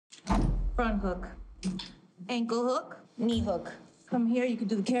Front hook, ankle hook, knee hook. From here, you can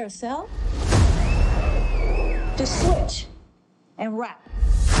do the carousel, the switch, and wrap.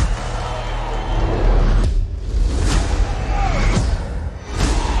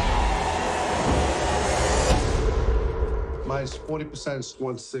 Minus 40% is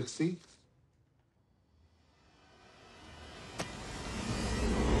 160.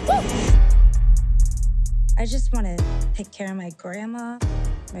 I just want to take care of my grandma,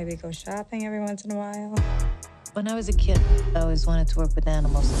 maybe go shopping every once in a while. When I was a kid, I always wanted to work with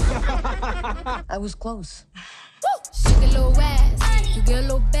animals. I was close. Shake a little ass, you get a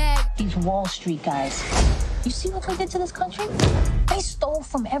little bag. These Wall Street guys, you see what they did to this country? They stole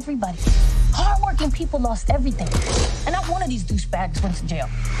from everybody. Hardworking people lost everything. And not one of these douchebags went to jail.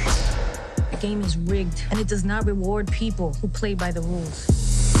 The game is rigged, and it does not reward people who play by the rules.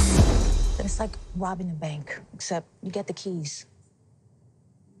 It's like robbing a bank, except you get the keys.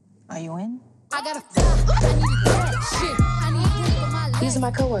 Are you in? I got I need a cat. Shit, I need a drink for my life. These are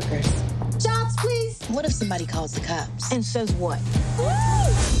my coworkers. Jobs, please. What if somebody calls the cops? And says what? Woo!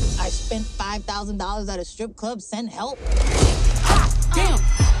 I spent $5,000 at a strip club, send help. Damn.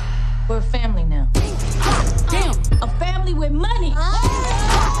 We're a family now. Damn. A family with money.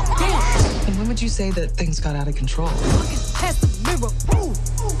 Damn. And when would you say that things got out of control? Looking past the mirror. Ooh.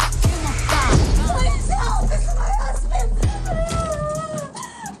 Please help! This is my husband!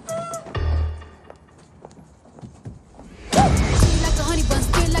 Like a honey bun,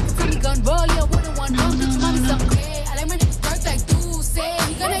 spin like a Tommy gun. Roll your one on one. Don't get mommy some. Hey, I like my niggas birth like dude. Say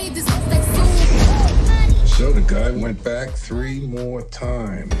he gonna eat this like soon. So the guy went back 3 more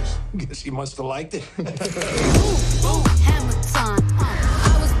times. Guess he must have liked it. Ooh, hammer time.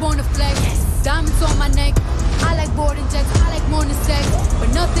 I was born to flex. Diamonds on my neck. I like boarding checks. I like more than sex. But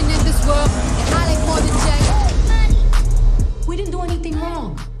nothing in this world. And I like more than checks. We didn't do anything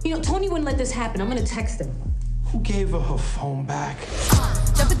wrong. You know, Tony wouldn't let this happen. I'm gonna text him. Who gave her phone back?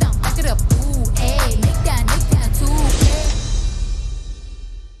 Jump it down, back it up.